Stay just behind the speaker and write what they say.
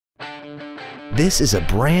This is a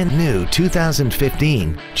brand new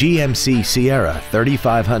 2015 GMC Sierra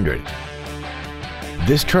 3500.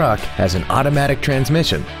 This truck has an automatic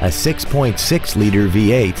transmission, a 6.6-liter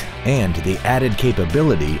V8, and the added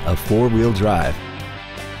capability of four-wheel drive.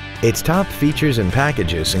 Its top features and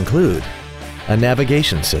packages include a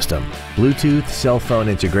navigation system, Bluetooth cell phone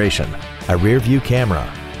integration, a rear-view camera,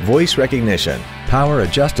 voice recognition, power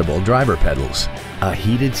adjustable driver pedals, a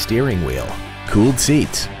heated steering wheel, cooled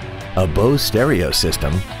seats, a Bose stereo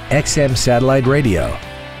system, XM satellite radio,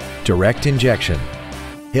 direct injection,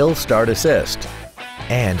 hill start assist,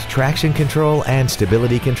 and traction control and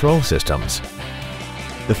stability control systems.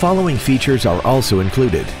 The following features are also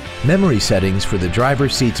included: memory settings for the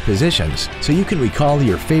driver's seat's positions so you can recall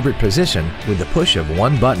your favorite position with the push of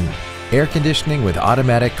one button, air conditioning with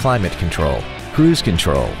automatic climate control, cruise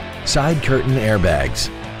control, side curtain airbags,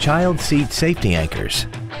 child seat safety anchors,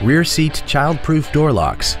 rear seat child-proof door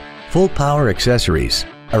locks, full power accessories,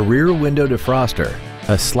 a rear window defroster,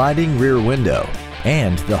 a sliding rear window,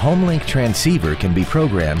 and the HomeLink transceiver can be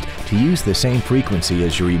programmed to use the same frequency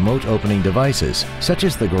as your remote opening devices, such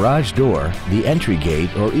as the garage door, the entry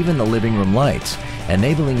gate, or even the living room lights,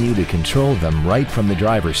 enabling you to control them right from the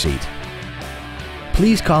driver's seat.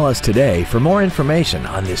 Please call us today for more information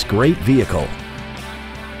on this great vehicle.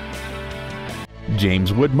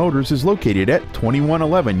 James Wood Motors is located at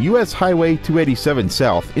 2111 US Highway 287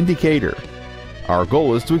 South in Decatur. Our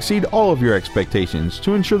goal is to exceed all of your expectations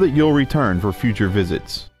to ensure that you'll return for future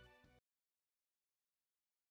visits.